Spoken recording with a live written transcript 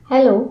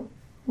Hello,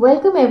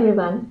 welcome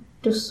everyone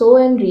to Sow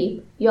and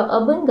Reap, your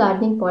urban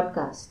gardening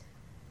podcast.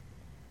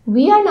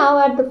 We are now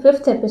at the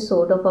fifth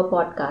episode of our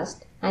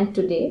podcast, and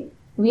today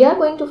we are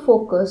going to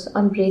focus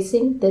on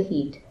bracing the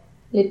heat,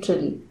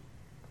 literally.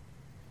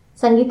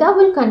 Sangeeta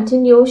will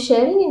continue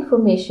sharing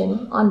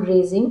information on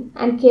raising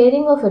and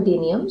caring of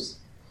adeniums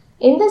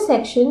in the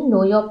section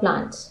Know Your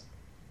Plants.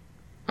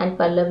 And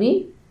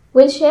Pallavi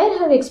will share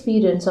her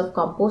experience of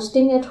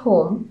composting at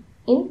home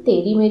in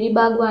Teri Meri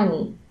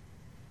Bagwani.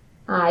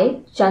 I,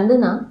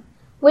 Chandana,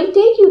 will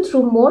take you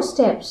through more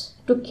steps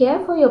to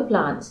care for your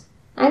plants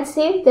and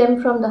save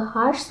them from the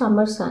harsh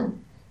summer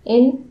sun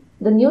in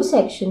the new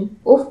section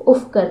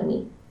Uf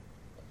Karni.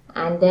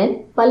 And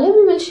then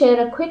Pallavi will share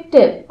a quick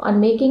tip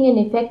on making an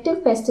effective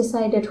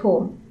pesticide at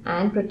home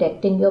and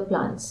protecting your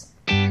plants.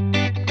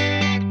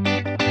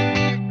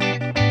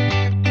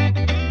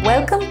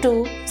 Welcome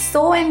to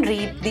Sow and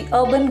Reap, the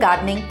Urban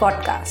Gardening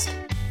Podcast.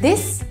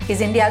 This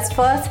is India's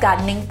first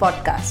gardening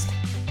podcast.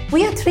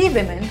 We are three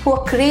women who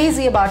are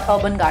crazy about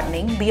urban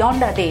gardening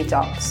beyond our day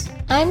jobs.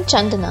 I'm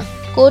Chandana,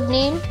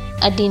 codename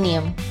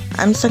Adenium.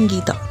 I'm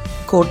Sangeeta,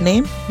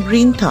 codename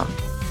Green Thumb.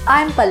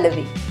 I'm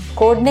Pallavi,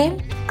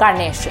 codename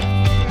Carnation.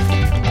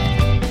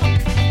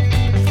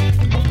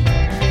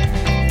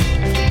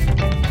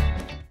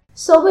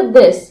 So with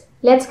this,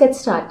 let's get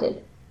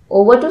started.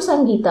 Over to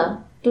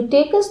Sangeeta to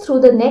take us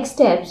through the next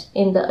steps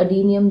in the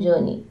adenium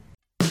journey.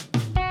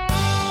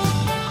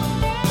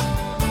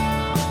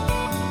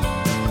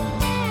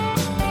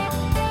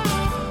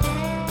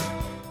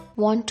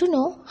 Want to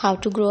know how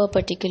to grow a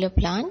particular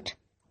plant?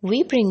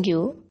 We bring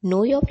you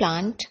Know Your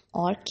Plant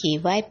or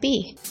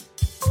KYP.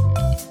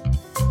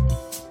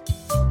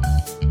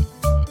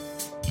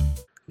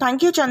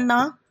 Thank you,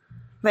 Chandana.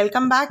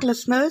 Welcome back,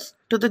 listeners,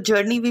 to the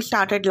journey we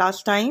started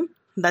last time,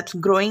 that's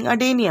growing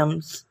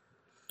adeniums.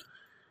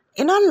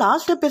 In our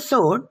last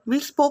episode, we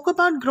spoke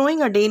about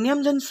growing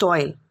adeniums in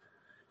soil.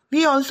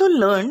 We also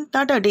learned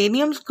that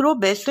adeniums grow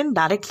best in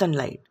direct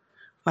sunlight.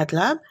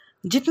 मतलब,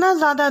 जितना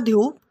ज़्यादा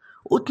धूप,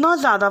 उतना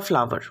ज़्यादा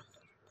flower.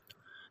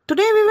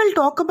 Today we will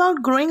talk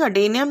about growing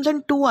adeniums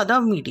in two other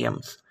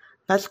mediums,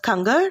 that's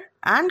Khangar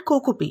and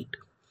Cocopeat.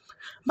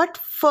 But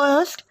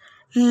first,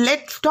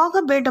 let's talk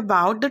a bit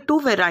about the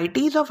two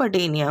varieties of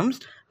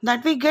adeniums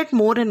that we get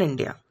more in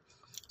India.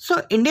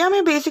 So, India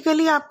में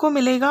basically आपको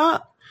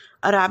मिलेगा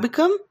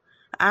Arabicum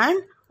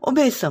and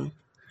Obesum.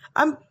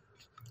 अब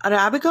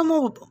Arabicum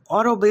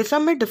और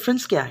Obesum में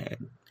difference क्या है?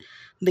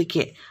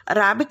 देखिए,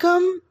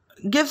 Arabicum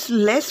gives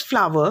less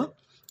flower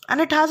and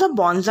it has a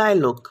bonsai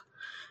look.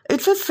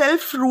 It's a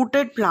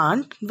self-rooted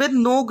plant with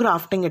no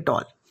grafting at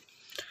all.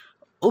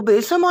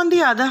 Obesum on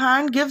the other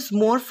hand gives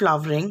more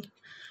flowering.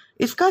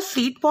 इसका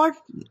seed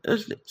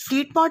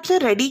pot से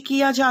ready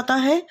किया जाता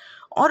है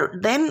और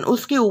then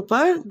उसके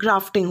ऊपर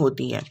grafting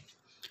होती है.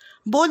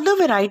 Both the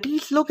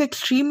varieties look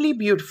extremely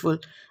beautiful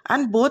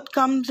and both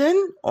comes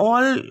in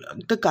all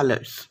the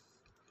colors.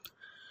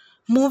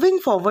 Moving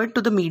forward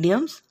to the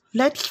mediums,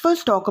 let's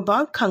first talk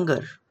about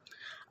Khangar.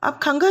 अब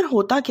खंगर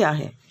होता क्या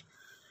है?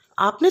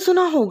 आपने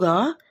सुना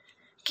होगा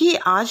कि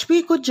आज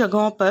भी कुछ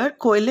जगहों पर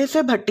कोयले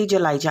से भट्टी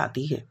जलाई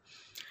जाती है.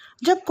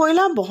 जब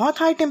कोयला बहुत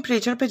हाई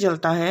टेम्परेचर पे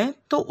जलता है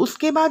तो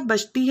उसके बाद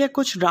बचती है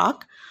कुछ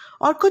राख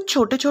और कुछ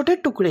छोटे छोटे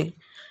टुकड़े.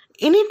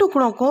 इन्हीं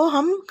टुकड़ों को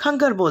हम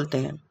खंगर बोलते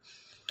हैं.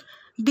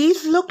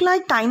 These look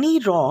like tiny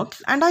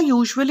rocks and are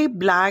usually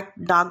black,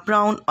 dark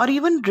brown or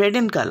even red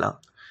in color.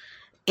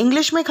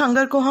 English में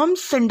खंगर को हम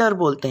सिंडर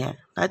बोलते हैं.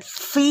 That's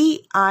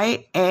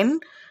CINDER.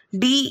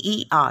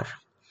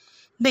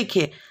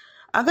 देखिए,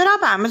 अगर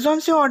आप Amazon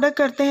से ऑर्डर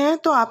करते हैं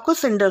तो आपको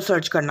सिंडर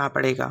सर्च करना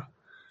पड़ेगा.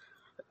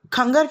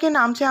 खंगर के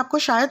नाम से आपको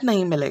शायद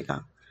नहीं मिलेगा.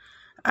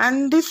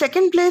 And the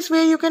second place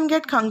where you can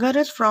get khangar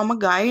is from a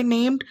guy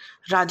named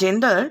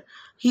Rajender.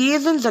 He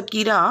is in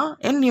Zakira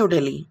in New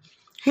Delhi.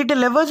 He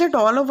delivers it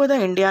all over the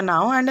India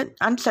now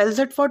and sells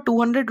it for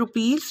 200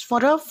 rupees for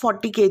a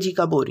 40 kg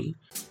का बोरी.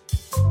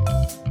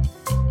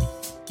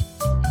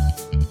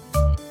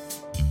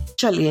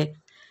 चलिए,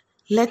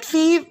 let's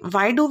see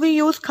why do we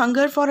use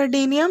khangar for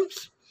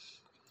adeniums?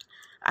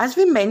 As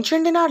we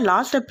mentioned in our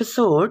last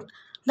episode,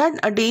 that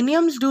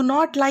adeniums do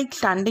not like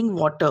standing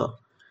water.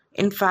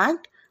 In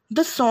fact,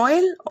 the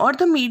soil or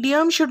the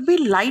medium should be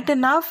light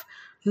enough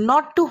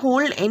not to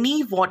hold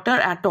any water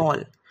at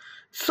all.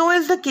 So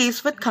is the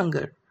case with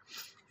khangar.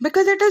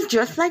 Because it is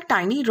just like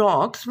tiny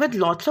rocks with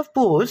lots of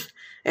pores,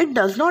 it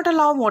does not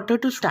allow water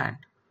to stand.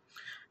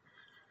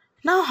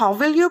 Now, how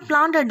will you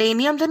plant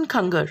adeniums in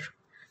khangar?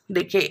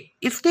 देखिए,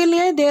 इसके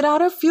लिए there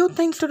are a few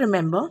things to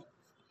remember.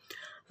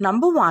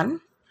 Number 1,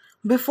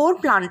 before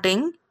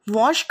planting,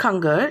 wash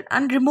khangar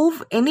and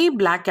remove any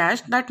black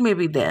ash that may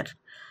be there.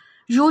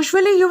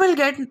 Usually you will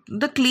get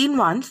the clean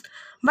ones,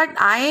 but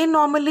I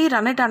normally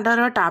run it under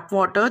a tap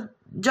water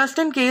just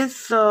in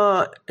case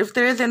if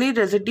there is any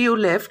residue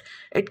left,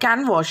 it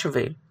can wash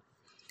away.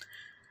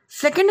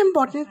 Second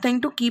important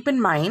thing to keep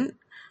in mind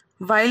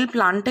while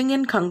planting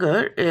in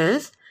khangar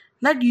is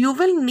that you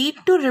will need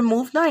to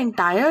remove the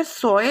entire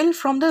soil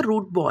from the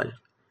root ball.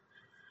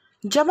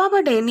 जब आप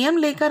adenium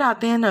लेकर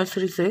आते हैं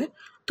nursery से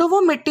तो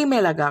वो मिट्टी में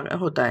लगा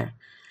होता है।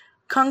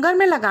 खंगर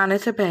में लगाने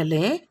से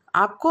पहले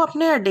आपको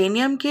अपने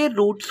अडेनियम के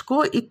रूट्स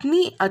को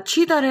इतनी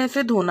अच्छी तरह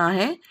से धोना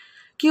है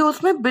कि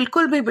उसमें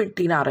बिल्कुल भी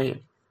मिट्टी ना रहे।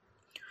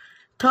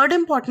 Third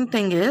important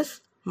thing is,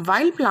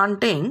 while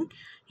planting,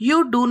 you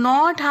do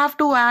not have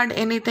to add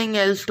anything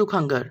else to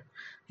खंगर.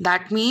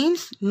 That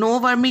means no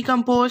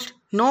vermicompost,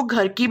 no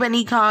घर की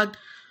बनी खाद,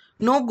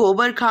 no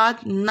गोबर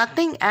खाद,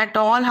 nothing at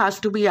all has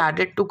to be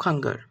added to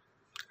Khangar.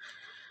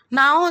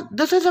 Now,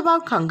 this is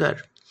about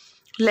Khangar.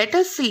 Let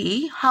us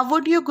see how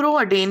would you grow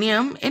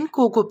adenium in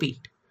coco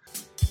peat.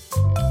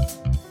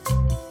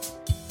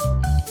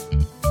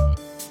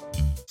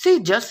 See,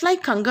 just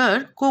like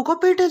Khangar, coco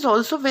peat is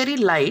also very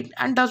light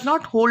and does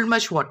not hold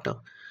much water.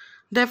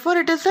 Therefore,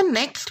 it is the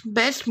next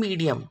best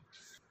medium.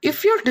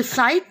 If you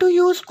decide to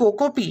use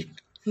coco peat,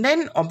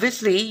 then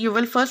obviously you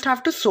will first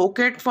have to soak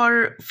it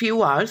for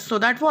few hours so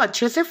that वो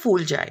अच्छे से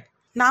फूल जाए.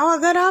 Now,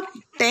 अगर आप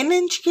 10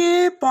 inch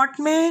के pot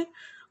में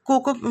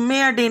cocoa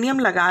में adenium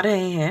लगा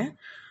रहे हैं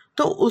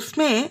तो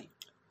उसमें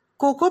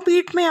कोको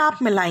पीट में आप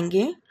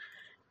मिलाएंगे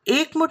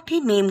 1 मुट्ठी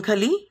नीम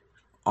खली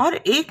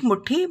और 1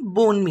 मुट्ठी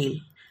bone meal,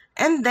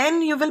 and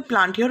then you will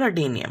plant your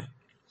adenium.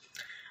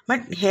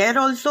 But here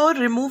also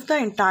remove the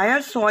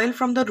entire soil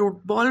from the root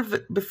ball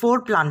before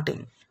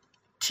planting.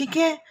 ठीक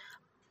है,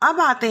 अब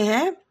आते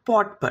हैं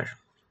पॉट पर.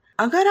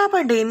 अगर आप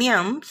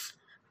अडेनियम्स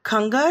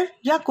खंगर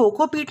या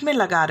कोकोपीट में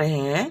लगा रहे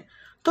हैं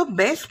तो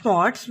best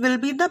pots will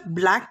be the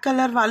black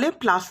colour वाले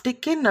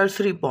प्लास्टिक के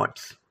नर्सरी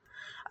पॉट्स.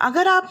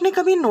 अगर आपने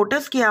कभी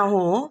नोटिस किया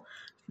हो,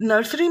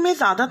 नर्सरी में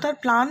ज़्यादातर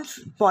प्लांट्स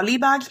पॉली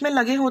बैग्स में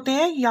लगे होते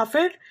हैं या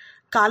फिर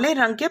काले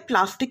रंग के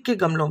प्लास्टिक के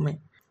गमलों में.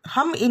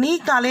 हम इन्हीं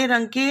काले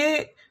रंग के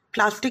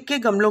प्लास्टिक के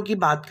गमलों की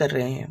बात कर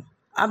रहे हैं.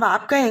 अब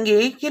आप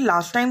कहेंगे कि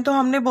लास्ट टाइम तो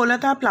हमने बोला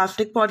था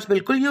प्लास्टिक पॉट्स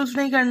बिल्कुल यूज़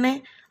नहीं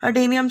करने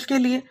अडेनियम्स के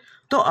लिए,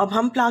 तो अब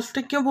हम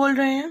प्लास्टिक क्यों बोल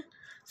रहे हैं?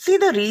 सी,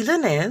 the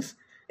reason is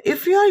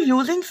if you are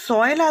using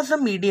soil as a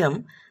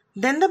medium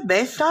then the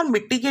best are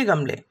मिट्टी के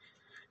गमले,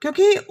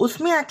 क्योंकि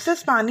उसमें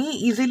एक्सेस पानी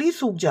इजीली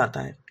सूख जाता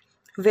है.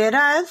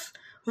 whereas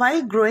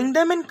while growing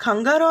them in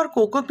Khangar और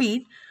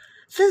cocopeat,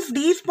 since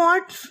these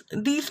pots,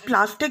 these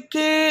plastic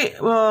के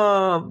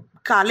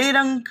काले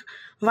रंग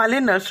वाले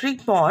nursery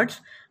pots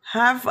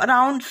have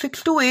around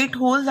 6 to 8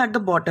 holes at the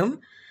bottom,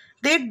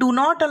 they do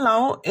not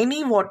allow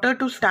any water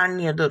to stand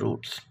near the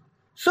roots.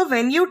 So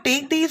when you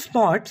take these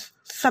pots,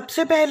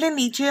 सबसे पहले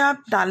नीचे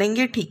आप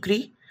डालेंगे ठीकरी,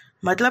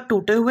 मतलब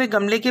टूटे हुए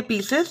गमले के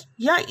पीसेस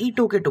या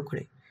ईंटों के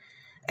टुकड़े,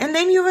 and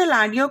then you will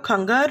add your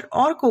Khangar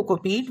or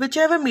cocopeat,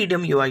 whichever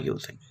medium you are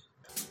using.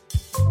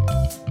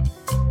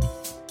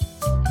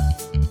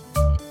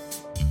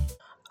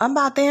 अब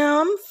आते हैं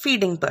हम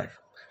फीडिंग पर.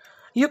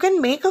 You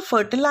can make a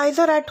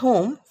fertilizer at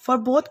home for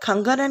both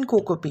Khangar and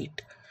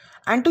cocopeat,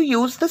 and to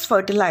use this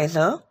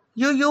fertilizer,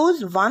 you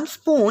use 1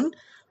 spoon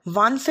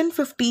once in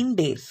 15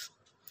 days.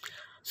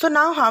 So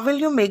now how will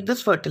you make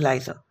this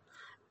fertilizer?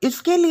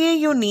 इसके लिए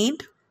you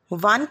need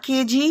 1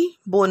 kg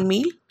bone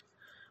meal,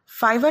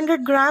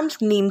 500 grams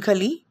neem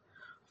khali,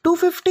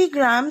 250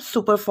 grams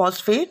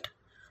superphosphate,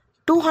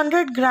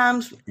 200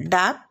 grams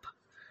DAP,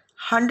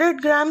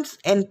 100 grams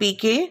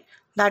NPK,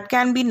 that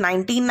can be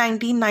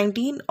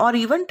 19-19-19 or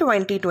even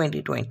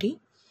 20-20-20,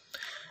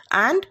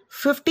 and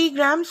 50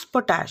 grams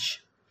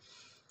potash.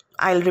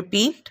 I'll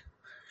repeat: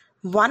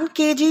 1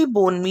 kg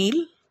bone meal,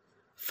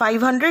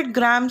 500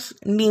 grams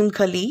neem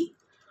khali,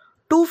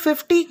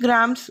 250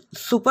 grams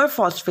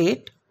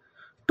superphosphate,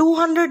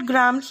 200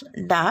 grams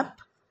DAP,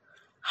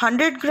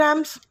 100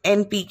 grams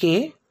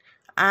NPK,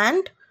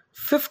 and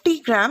 50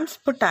 grams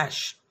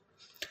potash.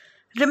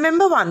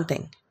 Remember one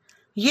thing,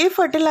 ये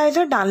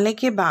fertiliser डालने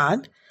के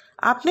बाद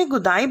आपने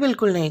गुदाई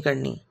बिल्कुल नहीं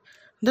करनी.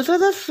 This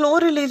is a slow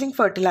releasing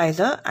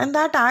fertilizer and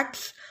that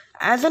acts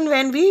as and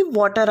when we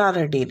water our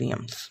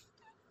adeniums.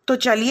 तो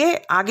चलिए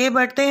आगे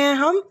बढ़ते हैं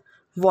हम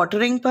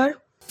वाटरिंग पर.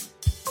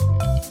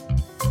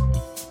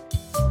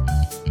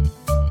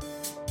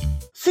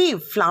 See,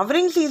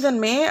 फ्लावरिंग सीजन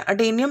में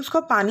अडेनियम्स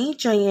को पानी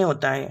चाहिए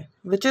होता है,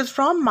 which is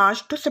from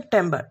March to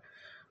September.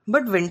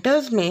 But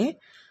winters में,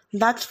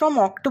 that's from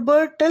October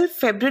till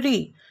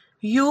February,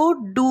 you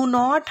do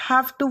not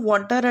have to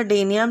water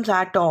adeniums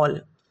at all.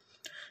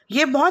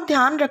 ये बहुत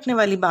ध्यान रखने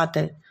वाली बात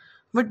है.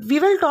 But we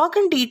will talk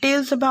in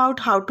details about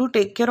how to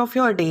take care of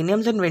your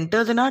adeniums in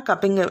winters in our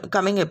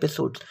coming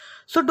episodes.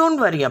 So don't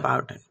worry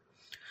about it.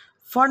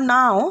 For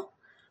now,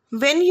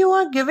 when you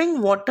are giving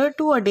water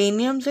to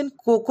adeniums in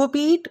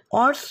cocopeat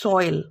or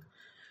soil,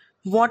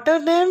 water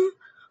them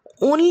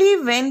only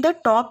when the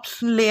top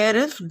layer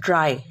is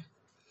dry.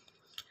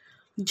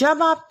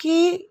 जब आपकी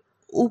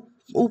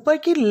ऊपर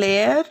की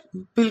layer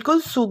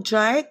बिल्कुल सूख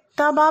जाए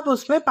तब आप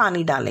उसमें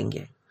पानी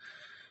डालेंगे.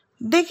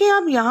 देखिए,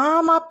 अब यहाँ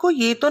हम आपको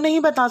ये तो नहीं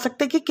बता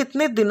सकते कि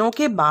कितने दिनों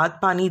के बाद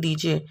पानी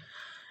दीजिए,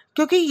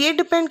 क्योंकि ये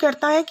डिपेंड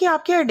करता है कि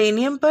आपके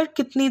अडेनियम पर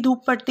कितनी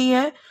धूप पड़ती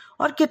है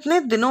और कितने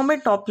दिनों में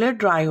टॉप लेयर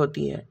ड्राई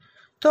होती है.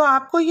 तो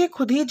आपको ये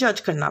खुद ही जज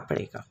करना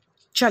पड़ेगा.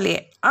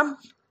 चलिए अब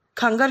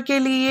खंगर के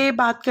लिए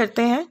बात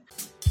करते हैं.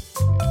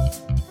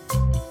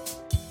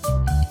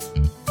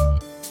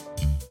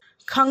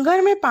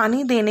 खंगर में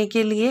पानी देने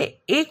के लिए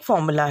एक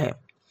फॉर्मूला है,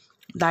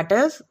 that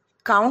is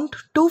count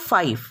to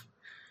 5.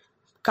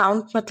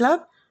 Count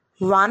मतलब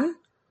 1,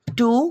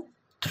 2,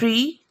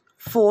 3,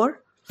 4,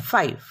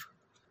 5.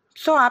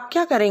 सो आप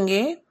क्या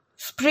करेंगे,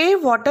 spray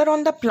water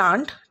on the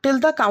plant till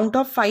the count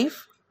of 5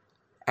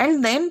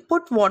 and then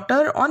put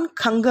water on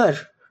Khangar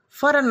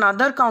for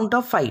another count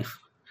of 5.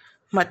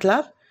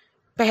 मतलब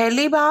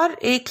पहली बार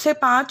 1 से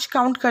 5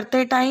 काउंट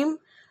करते टाइम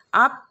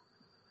आप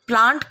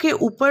प्लांट के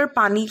ऊपर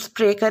पानी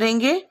स्प्रे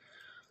करेंगे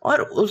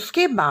और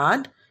उसके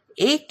बाद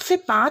 1 से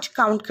 5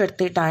 काउंट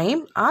करते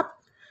टाइम आप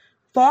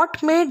पॉट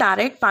में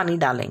डायरेक्ट पानी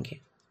डालेंगे.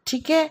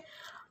 ठीक है.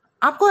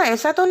 आपको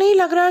ऐसा तो नहीं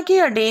लग रहा कि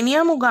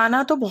अडेनियम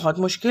उगाना तो बहुत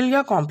मुश्किल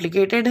या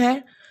कॉम्प्लिकेटेड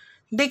है?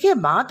 देखिए,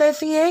 बात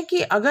ऐसी है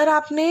कि अगर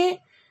आपने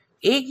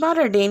एक बार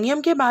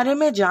अडेनियम के बारे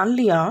में जान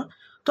लिया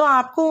तो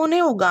आपको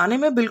उन्हें उगाने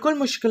में बिल्कुल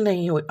मुश्किल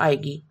नहीं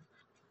आएगी.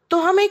 तो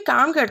हम एक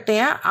काम करते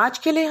हैं, आज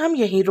के लिए हम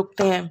यहीं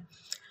रुकते हैं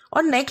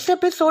और नेक्स्ट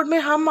एपिसोड में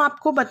हम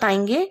आपको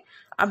बताएंगे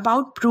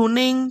about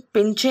pruning,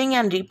 pinching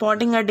and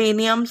reporting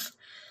अडेनियम्स.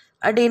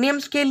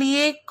 अडेनियम्स के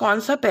लिए कौन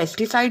सा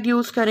पेस्टिसाइड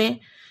यूज़ करें,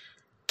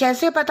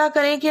 कैसे पता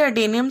करें कि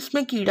अडेनियम्स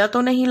में कीड़ा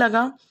तो नहीं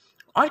लगा,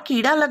 और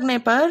कीड़ा लगने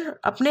पर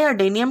अपने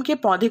अडेनियम के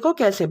पौधे को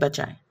कैसे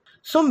बचाएं.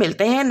 सो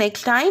मिलते हैं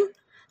next time.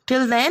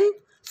 Till then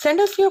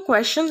send us your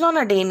questions on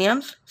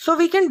adeniums so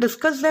we can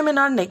discuss them in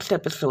our next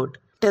episode.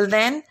 Till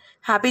then,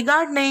 happy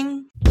gardening!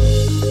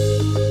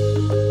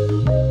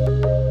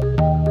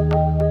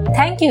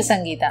 Thank you,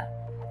 Sangeeta.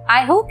 I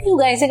hope you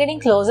guys are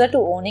getting closer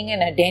to owning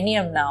an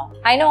adenium now.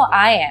 I know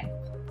I am.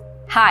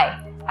 Hi,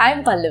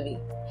 I'm Pallavi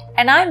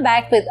and I'm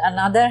back with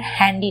another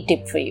handy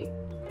tip for you.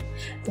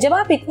 जब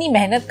आप इतनी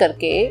मेहनत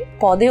करके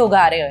पौधे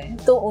उगा रहे हैं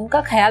तो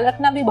उनका ख्याल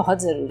रखना भी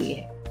बहुत जरूरी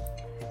है.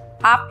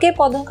 आपके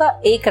पौधों का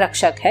एक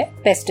रक्षक है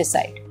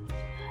pesticide.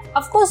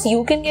 Of course,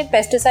 you can get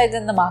pesticides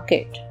in the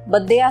market,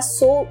 but they are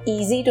so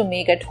easy to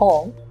make at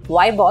home.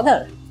 Why bother?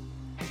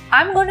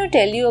 I'm going to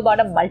tell you about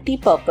a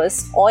multi-purpose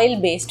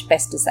oil-based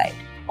pesticide.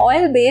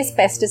 Oil-based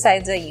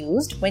pesticides are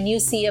used when you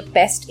see a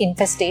pest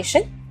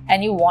infestation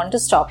and you want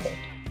to stop it.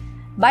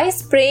 By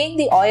spraying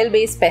the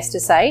oil-based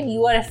pesticide,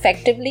 you are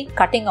effectively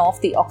cutting off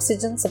the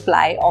oxygen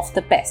supply of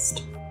the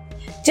pest.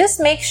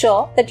 Just make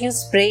sure that you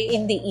spray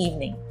in the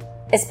evening,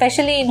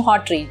 especially in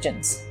hot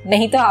regions.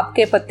 नहीं तो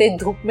आपके पत्ते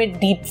धूप में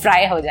deep fry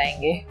हो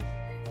जाएंगे.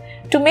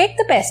 To make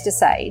the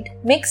pesticide,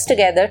 mix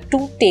together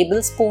 2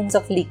 tablespoons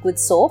of liquid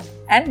soap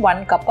and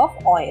 1 cup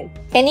of oil.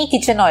 Any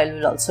kitchen oil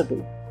will also do.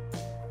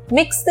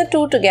 Mix the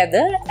two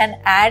together and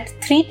add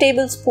 3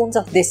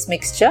 tablespoons of this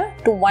mixture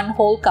to 1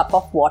 whole cup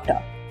of water.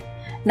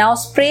 Now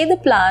spray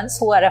the plants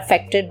who are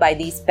affected by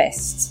these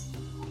pests.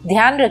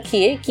 ध्यान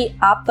रखिए कि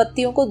आप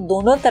पत्तियों को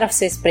दोनों तरफ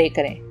से spray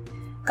करें.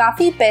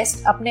 काफी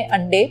पेस्ट अपने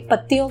अंडे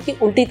पत्तियों की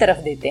उल्टी तरफ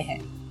देते हैं.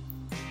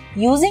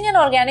 Using an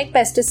organic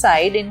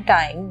pesticide in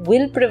time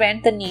will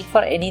prevent the need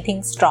for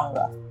anything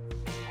stronger.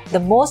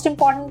 The most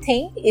important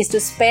thing is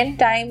to spend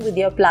time with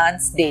your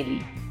plants daily.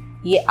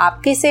 ये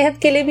आपकी सेहत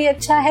के लिए भी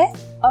अच्छा है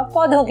और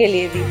पौधों के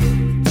लिए भी.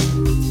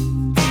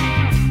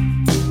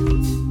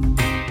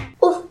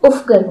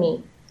 उफ गर्मी.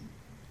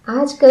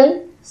 आजकल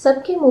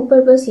सबके मुंह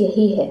पर बस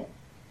यही है,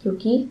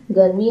 क्योंकि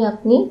गर्मी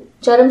अपनी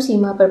चरम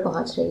सीमा पर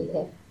पहुंच रही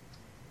है.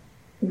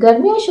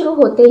 गर्मियाँ शुरू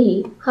होते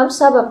ही हम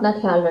सब अपना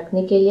ख्याल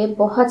रखने के लिए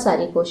बहुत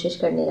सारी कोशिश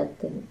करने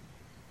लगते हैं.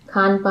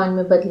 खान पान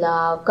में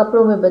बदलाव,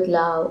 कपड़ों में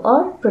बदलाव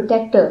और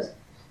प्रोटेक्टर्स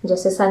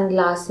जैसे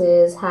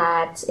सनग्लासेस,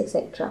 हैट्स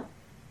एक्सेट्रा.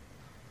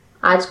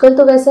 आजकल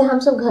तो वैसे हम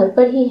सब घर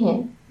पर ही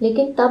हैं,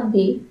 लेकिन तब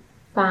भी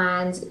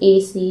fans,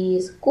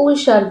 ACs, cool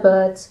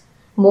sharbats,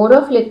 more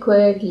of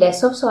liquid,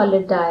 less of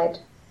solid diet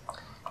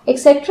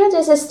etcetera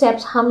जैसे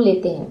स्टेप्स हम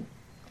लेते हैं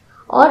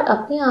और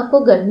अपने आप को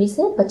गर्मी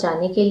से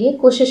बचाने के लिए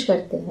कोशिश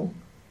करते हैं.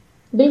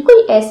 बिल्कुल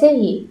ऐसे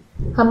ही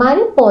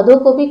हमारे पौधों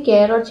को भी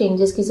केयर और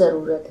चेंजेस की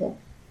ज़रूरत है.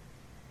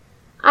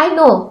 I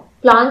know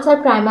plants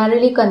are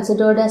primarily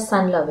considered as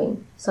sun loving.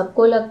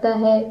 सबको लगता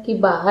है कि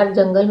बाहर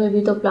जंगल में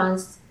भी तो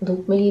प्लांट्स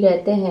धूप में ही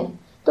रहते हैं,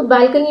 तो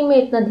बालकनी में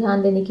इतना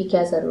ध्यान देने की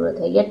क्या ज़रूरत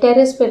है या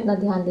टेरेस पे इतना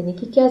ध्यान देने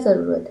की क्या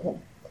ज़रूरत है.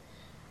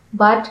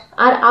 But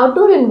our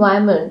outdoor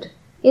environment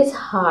is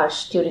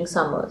harsh during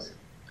summers.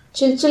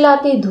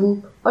 चिलचिलाती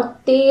धूप और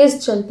तेज़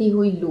चलती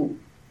हुई लू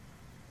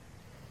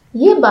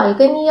ये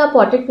बालकनी या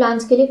पॉटेड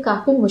प्लांट्स के लिए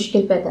काफ़ी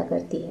मुश्किल पैदा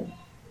करती है.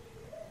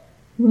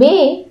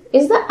 May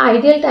is the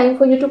ideal time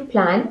for you to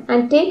plan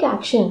and take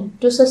action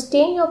to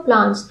sustain your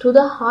plants through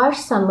the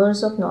harsh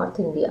summers of North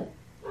India.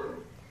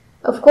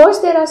 Of course,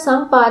 there are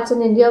some parts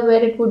in India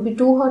where it would be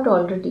too hot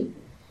already,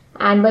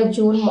 and by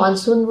June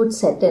monsoon would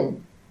set in.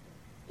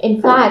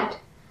 In fact,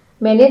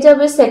 मैंने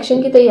जब इस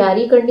section की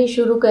तैयारी करनी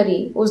शुरू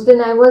करी उस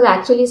दिन I was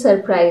actually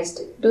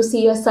surprised to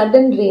see a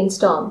sudden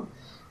rainstorm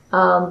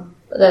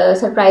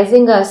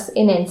surprising us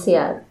in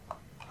NCR.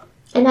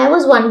 And I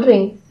was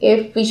wondering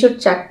if we should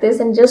chuck this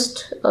and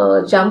just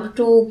jump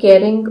to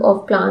caring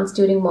of plants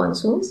during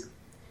monsoons.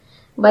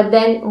 But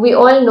then we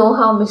all know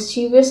how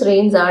mischievous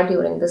rains are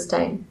during this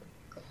time.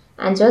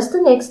 And just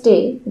the next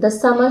day, the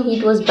summer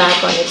heat was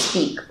back on its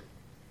peak.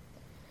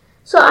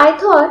 So I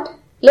thought,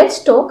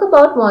 Let's talk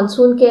about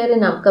monsoon care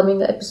in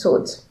upcoming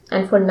episodes.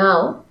 And for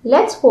now,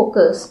 let's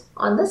focus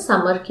on the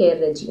summer care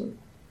regime.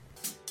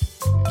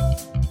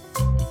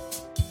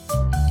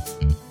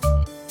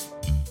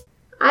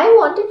 I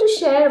wanted to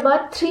share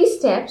about 3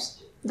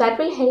 steps that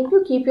will help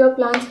you keep your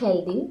plants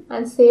healthy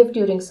and safe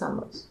during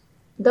summers.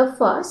 The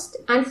first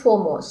and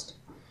foremost,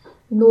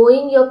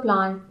 knowing your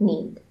plant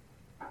need.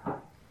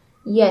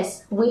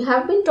 Yes, we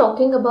have been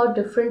talking about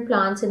different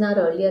plants in our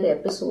earlier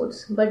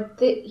episodes,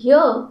 but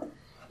here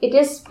it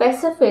is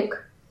specific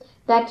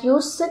that you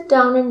sit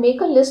down and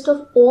make a list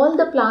of all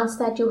the plants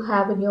that you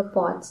have in your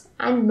pots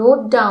and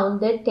note down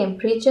their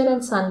temperature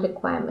and sun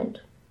requirement.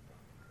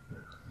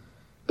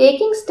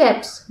 Taking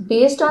steps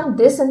based on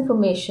this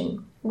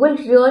information will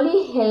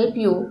really help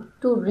you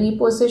to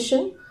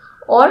reposition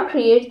or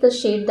create the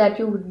shade that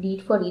you would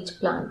need for each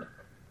plant.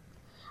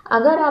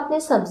 अगर आपने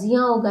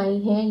सब्जियां उगाई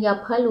हैं या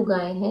फल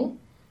उगाए हैं,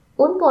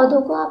 उन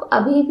पौधों को आप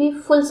अभी भी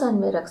फुल सन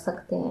में रख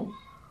सकते हैं.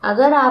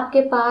 अगर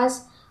आपके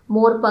पास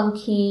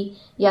मोरपंखी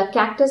या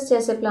कैक्टस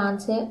जैसे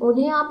प्लांट्स हैं,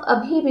 उन्हें आप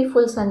अभी भी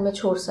फुल सन में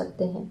छोड़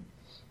सकते हैं.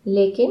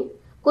 लेकिन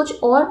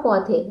कुछ और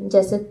पौधे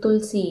जैसे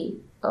तुलसी,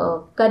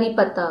 करी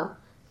पत्ता,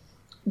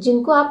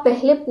 जिनको आप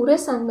पहले पूरे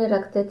सन में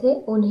रखते थे,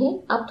 उन्हें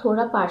अब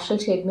थोड़ा पार्शियल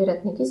शेड में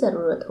रखने की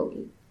ज़रूरत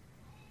होगी.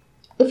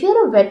 If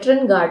you're a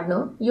veteran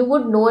gardener, you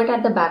would know it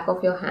at the back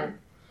of your hand.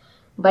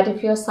 But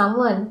if you're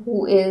someone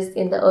who is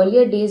in the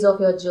earlier days of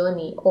your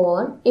journey,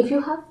 or if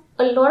you have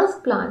a lot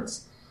of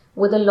plants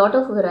with a lot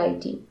of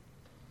variety,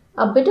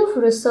 a bit of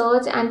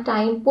research and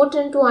time put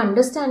into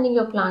understanding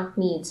your plant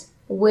needs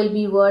will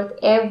be worth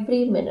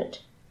every minute,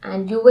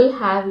 and you will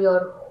have your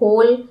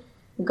whole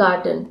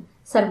garden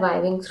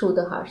surviving through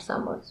the harsh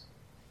summers.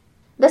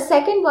 The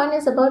second one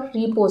is about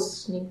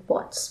repositioning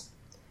pots.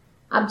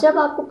 अब जब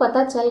आपको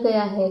पता चल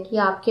गया है कि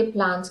आपके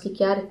plants की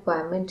क्या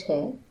रिक्वायरमेंट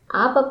है,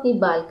 आप अपनी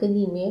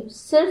बालकनी में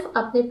सिर्फ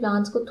अपने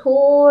प्लांट्स को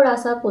थोड़ा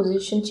सा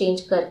पोजीशन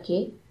चेंज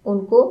करके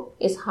उनको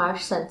इस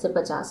हार्श सन से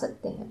बचा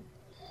सकते हैं.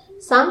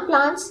 Some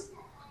plants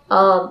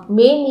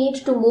may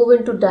need to move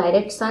into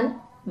direct sun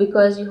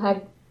because you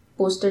had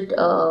posted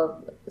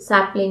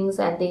saplings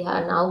and they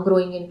are now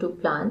growing into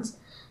plants.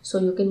 So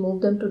you can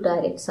move them to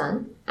direct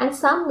sun, and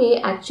some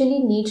may actually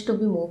need to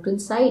be moved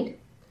inside.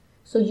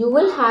 So you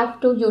will have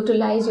to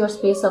utilize your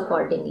space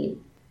accordingly.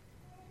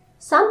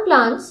 Some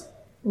plants,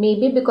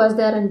 maybe because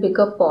they are in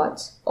bigger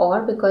pots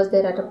or because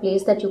they're at a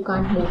place that you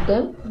can't move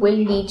them, will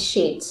need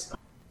shades.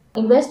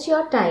 Invest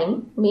your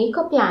time, make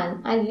a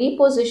plan and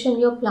reposition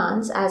your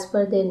plants as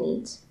per their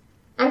needs.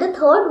 And the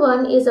third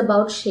one is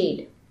about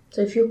shade.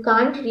 So if you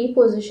can't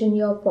reposition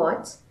your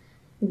pots,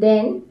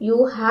 then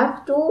you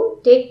have to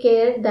take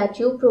care that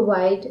you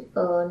provide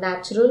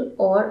natural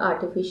or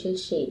artificial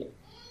shade.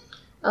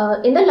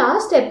 In the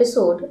last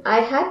episode,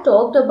 I had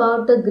talked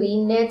about the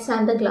green nets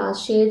and the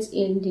glass shades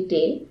in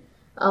detail,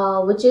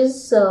 which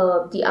is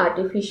the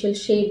artificial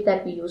shade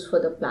that we use for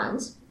the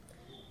plants.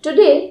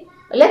 Today,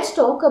 let's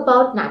talk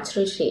about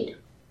natural shade.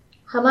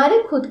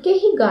 हमारे खुद के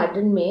ही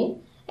garden में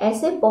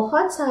ऐसे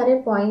बहुत सारे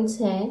points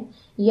हैं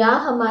या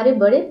हमारे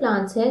बड़े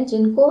प्लांट्स हैं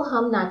जिनको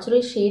हम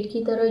नेचुरल शेड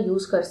की तरह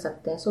यूज़ कर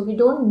सकते हैं. So we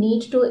don't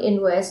need to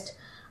invest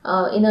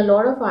in a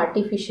lot of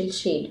artificial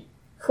shade.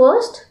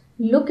 First,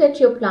 look at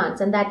your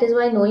plants, and that is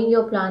why knowing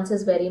your plants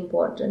is very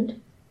important.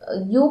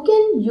 You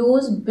can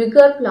use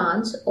bigger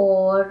plants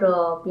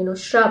or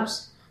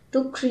shrubs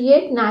to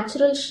create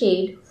natural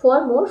shade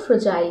for more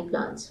fragile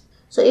plants.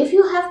 So if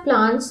you have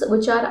plants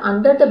which are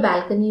under the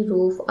balcony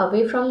roof,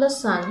 away from the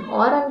sun,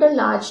 or under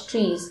large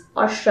trees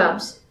or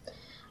shrubs,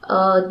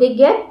 they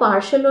get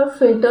partial or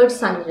filtered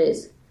sun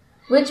rays,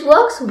 which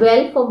works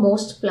well for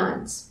most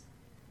plants.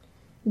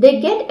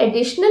 They get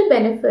additional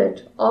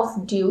benefit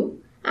of dew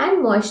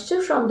and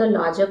moisture from the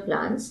larger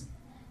plants,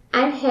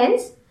 and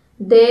hence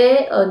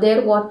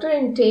their water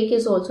intake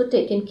is also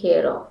taken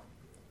care of.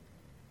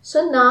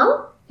 So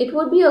now it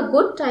would be a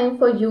good time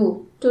for you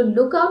to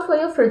look out for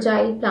your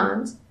fragile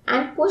plants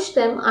and push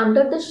them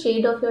under the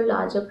shade of your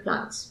larger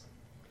plants.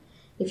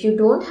 If you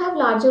don't have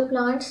larger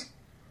plants,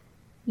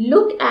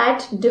 look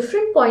at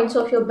different points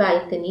of your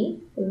balcony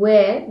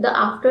where the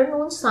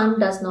afternoon sun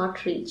does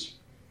not reach,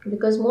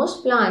 because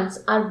most plants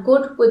are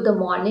good with the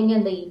morning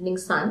and the evening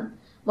sun,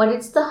 but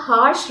it's the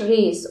harsh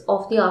rays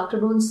of the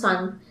afternoon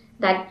sun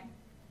that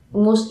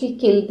mostly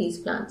kill these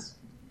plants.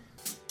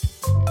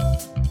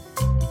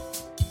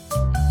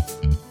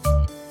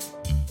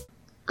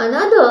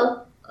 Another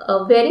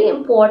very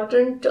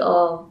important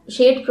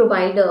shade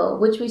provider,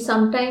 which we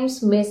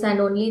sometimes miss and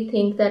only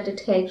think that it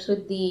helps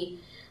with the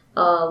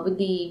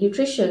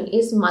nutrition,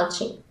 is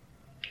mulching.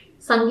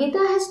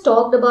 Sangeeta has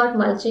talked about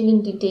mulching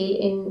in detail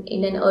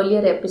in an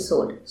earlier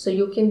episode, so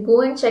you can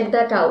go and check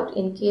that out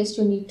in case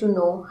you need to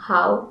know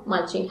how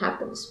mulching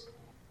happens.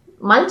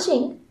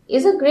 Mulching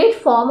is a great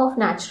form of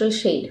natural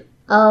shade,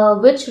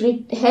 which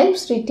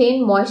helps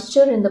retain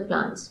moisture in the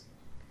plants.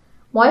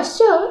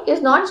 Moisture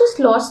is not just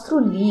lost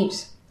through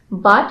leaves,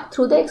 but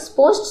through the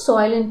exposed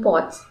soil in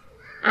pots,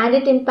 and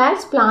it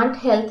impacts plant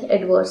health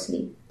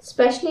adversely,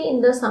 especially in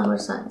the summer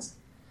suns.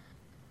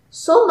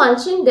 So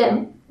mulching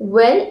them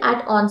well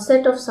at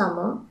onset of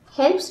summer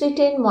helps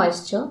retain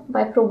moisture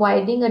by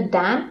providing a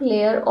damp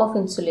layer of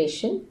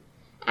insulation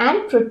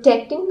and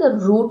protecting the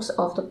roots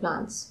of the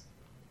plants.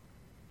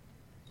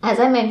 As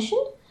I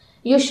mentioned,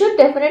 you should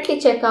definitely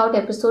check out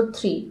episode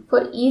 3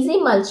 for easy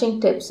mulching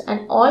tips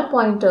and all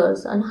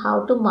pointers on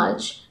how to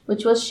mulch,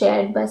 which was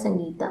shared by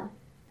Sangeeta.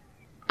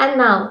 And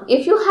now,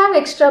 if you have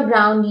extra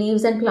brown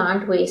leaves and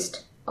plant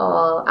waste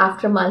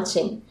after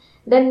mulching,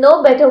 then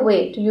no better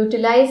way to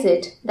utilize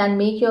it than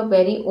make your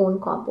very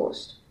own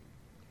compost.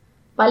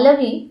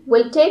 Pallavi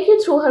will take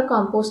you through her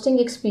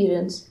composting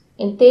experience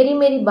in Teri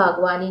Meri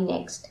Bagwani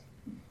next,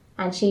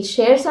 and she'll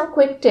share some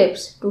quick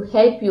tips to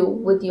help you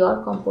with your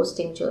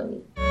composting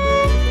journey.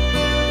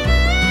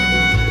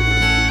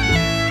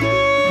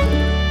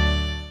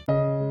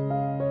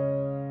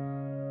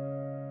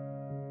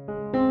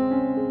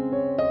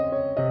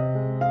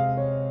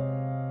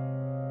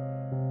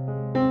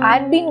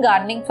 I'd been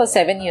gardening for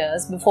 7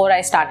 years before I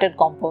started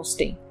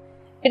composting.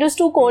 It was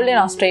too cold in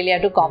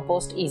Australia to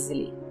compost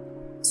easily.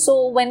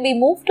 So when we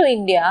moved to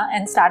India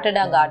and started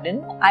our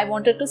garden, I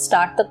wanted to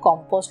start the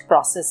compost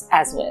process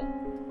as well.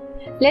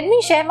 Let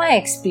me share my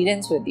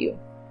experience with you.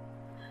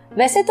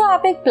 वैसे तो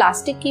आप एक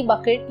plastic की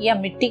bucket या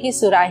मिट्टी की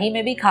सुराही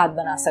में भी खाद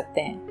बना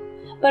सकते हैं,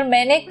 पर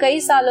मैंने कई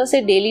सालों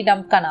से डेली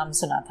डंप का नाम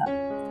सुना था,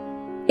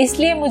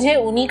 इसलिए मुझे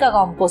उन्हीं का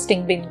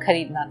कंपोस्टिंग बिन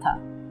खरीदना था।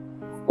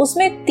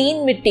 उसमें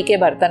 3 मिट्टी के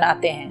बर्तन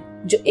आते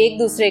हैं जो एक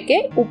दूसरे के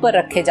ऊपर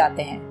रखे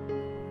जाते हैं।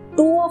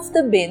 2 of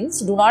the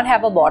bins do not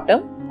have a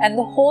bottom and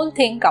the whole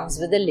thing comes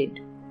with a lid.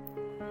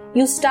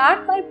 You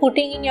start by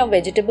putting in your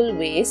vegetable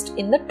waste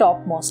in the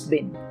topmost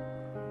bin.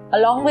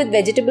 Along with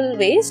vegetable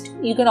waste,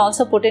 you can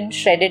also put in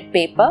shredded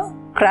paper,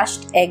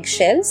 crushed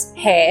eggshells,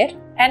 hair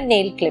and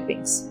nail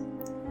clippings.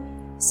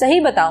 सही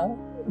बताऊं,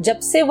 जब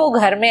से वो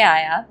घर में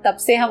आया तब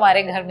से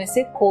हमारे घर में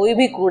से कोई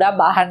भी कूड़ा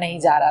बाहर नहीं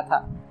जा रहा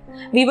था.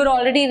 We were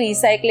already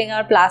recycling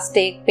our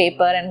plastic,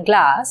 paper and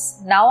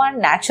glass. Now our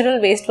natural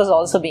waste was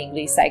also being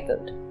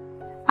recycled.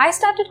 I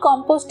started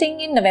composting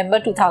in November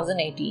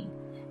 2018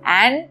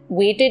 and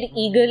waited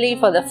eagerly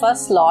for the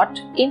first lot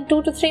in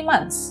 2 to 3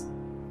 months.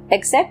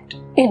 Except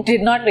it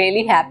did not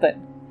really happen.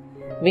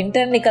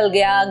 Winter निकल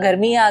गया,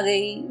 गर्मी आ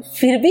गई,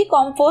 फिर भी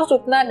compost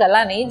उतना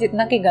गला नहीं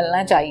जितना कि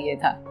गलना चाहिए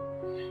था.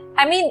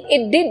 I mean,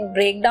 it did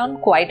break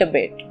down quite a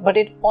bit, but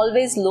it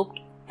always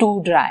looked too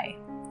dry.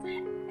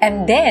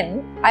 And then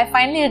I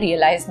finally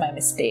realized my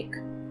mistake.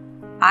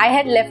 I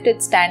had left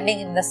it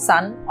standing in the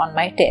sun on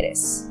my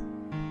terrace.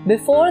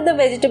 Before the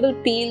vegetable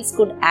peels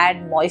could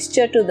add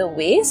moisture to the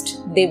waste,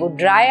 they would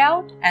dry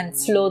out and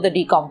slow the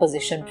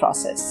decomposition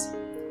process.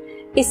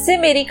 इससे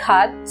मेरी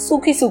खाद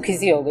सूखी सूखी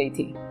सी हो गई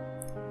थी.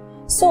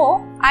 So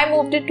I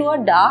moved it to a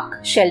dark,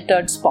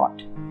 sheltered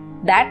spot.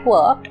 That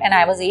worked and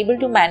I was able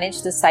to manage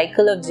the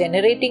cycle of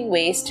generating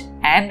waste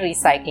and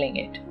recycling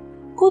it.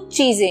 कुछ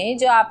चीजें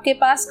जो आपके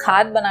पास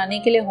खाद बनाने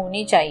के लिए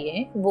होनी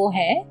चाहिए वो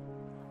है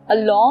a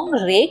long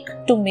rake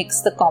to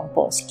mix the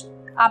compost.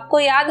 आपको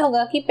याद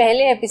होगा कि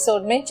पहले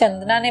एपिसोड में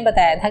चंदना ने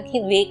बताया था कि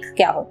रेक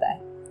क्या होता है.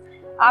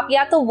 आप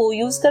या तो वो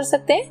यूज कर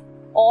सकते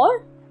हैं और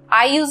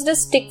I used a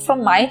stick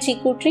from my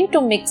chiku tree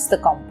to mix the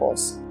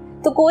compost.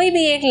 तो कोई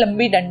भी एक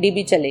लंबी डंडी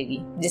भी चलेगी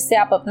जिससे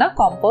आप अपना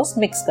compost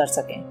मिक्स कर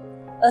सकें.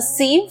 A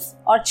sieve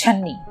और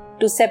छन्नी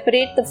to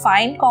separate the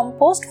fine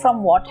compost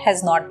from what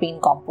has not been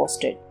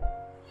composted.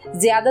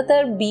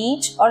 ज्यादातर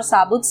बीज और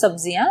साबुत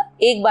सब्जियां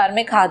एक बार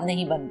में खाद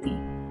नहीं बनती,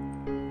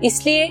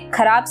 इसलिए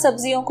खराब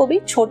सब्जियों को भी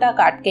छोटा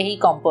काट के ही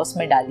कंपोस्ट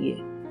में डालिए.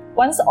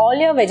 Once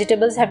all your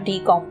vegetables have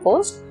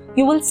decomposed,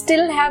 you will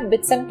still have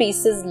bits and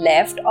pieces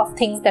left of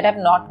things that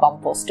have not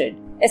composted,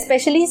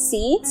 especially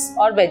seeds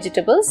or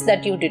vegetables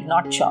that you did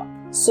not chop.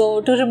 So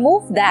to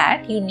remove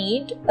that, you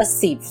need a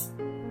sieve.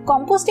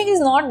 Composting is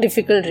not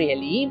difficult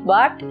really,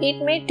 but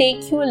it may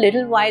take you a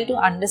little while to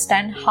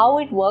understand how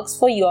it works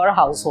for your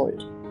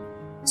household.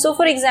 So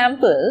for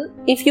example,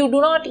 if you do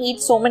not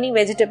eat so many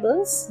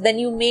vegetables, then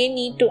you may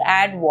need to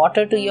add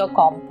water to your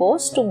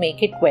compost to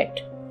make it wet.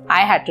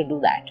 I had to do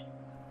that.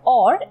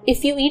 Or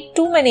if you eat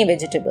too many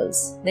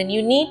vegetables, then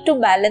you need to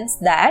balance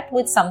that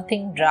with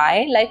something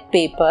dry like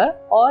paper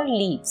or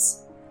leaves.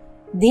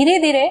 धीरे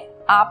धीरे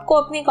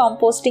आपको अपनी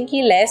composting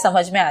की लय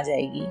समझ में आ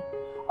जाएगी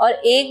और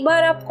एक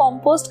बार आप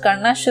compost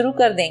करना शुरू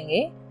कर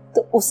देंगे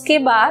तो उसके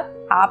बाद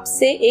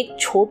आपसे एक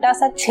छोटा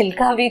सा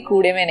छिलका भी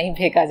कूड़े में नहीं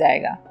फेंका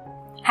जाएगा.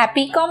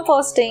 Happy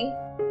composting!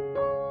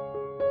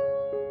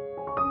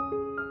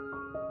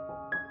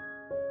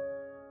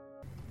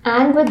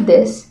 And with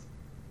this,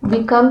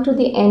 we come to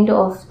the end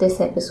of this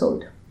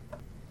episode.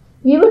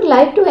 We would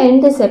like to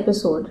end this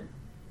episode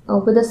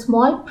with a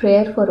small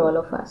prayer for all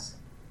of us.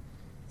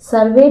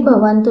 Sarve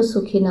bhavantu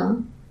sukhina,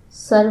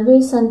 sarve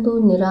santu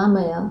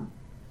niramaya,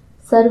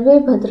 sarve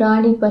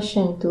bhadrani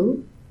pashyantu,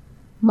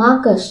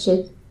 ma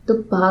kaschit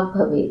dukbhag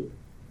bhavet.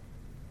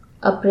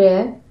 A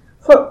prayer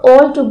for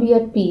all to be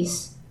at peace,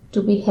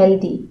 to be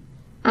healthy,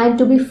 and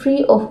to be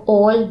free of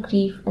all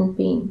grief and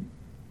pain.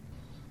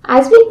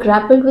 As we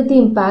grappled with the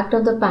impact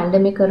of the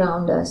pandemic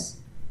around us,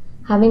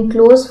 having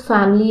close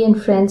family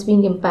and friends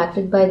being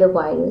impacted by the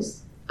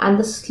virus, and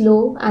the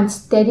slow and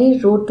steady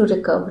road to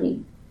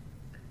recovery,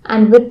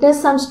 and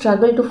witnessed some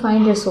struggle to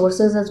find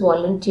resources as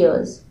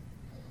volunteers.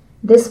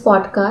 This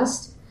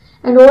podcast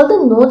and all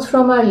the notes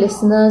from our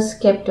listeners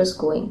kept us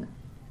going.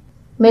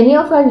 Many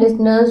of our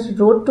listeners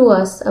wrote to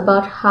us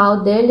about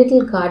how their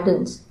little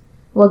gardens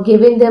were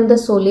giving them the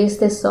solace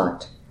they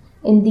sought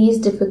in these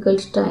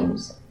difficult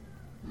times.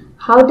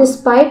 How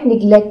despite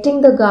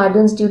neglecting the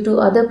gardens due to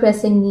other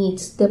pressing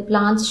needs, their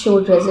plants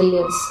showed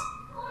resilience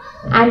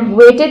and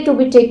waited to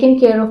be taken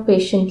care of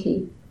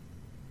patiently.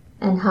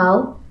 And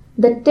how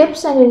the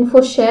tips and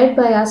info shared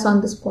by us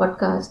on this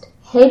podcast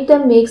helped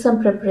them make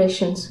some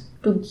preparations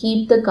to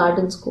keep the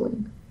gardens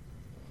going.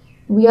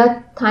 We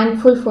are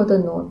thankful for the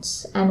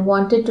notes and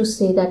wanted to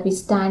say that we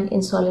stand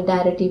in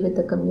solidarity with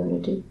the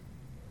community.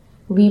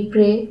 We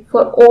pray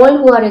for all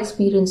who are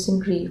experiencing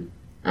grief,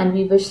 and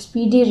we wish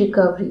speedy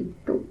recovery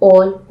to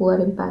all who are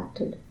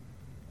impacted.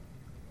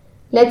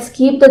 Let's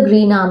keep the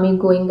green army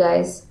going,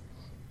 guys.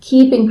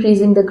 Keep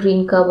increasing the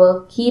green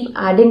cover, keep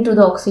adding to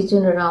the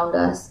oxygen around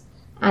us,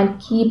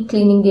 and keep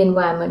cleaning the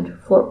environment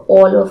for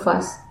all of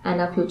us and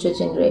our future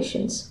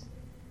generations.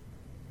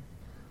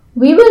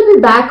 We will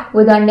be back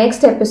with our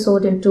next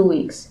episode in 2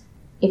 weeks.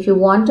 If you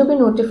want to be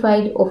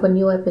notified of a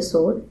new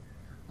episode,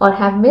 or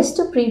have missed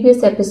a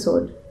previous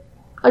episode,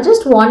 or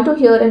just want to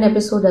hear an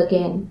episode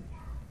again,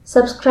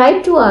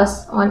 subscribe to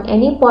us on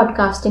any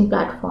podcasting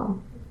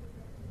platform.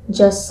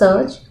 Just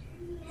search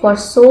for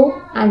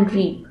Sow and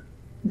Reap,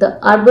 the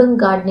Urban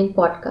Gardening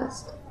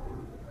Podcast.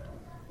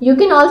 You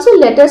can also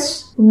let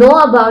us know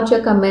about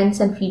your comments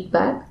and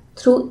feedback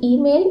through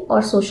email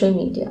or social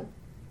media.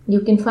 You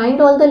can find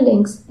all the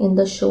links in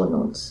the show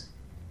notes.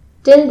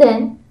 Till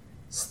then,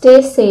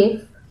 stay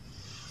safe,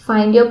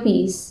 find your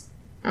peace,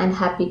 and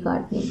happy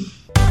gardening.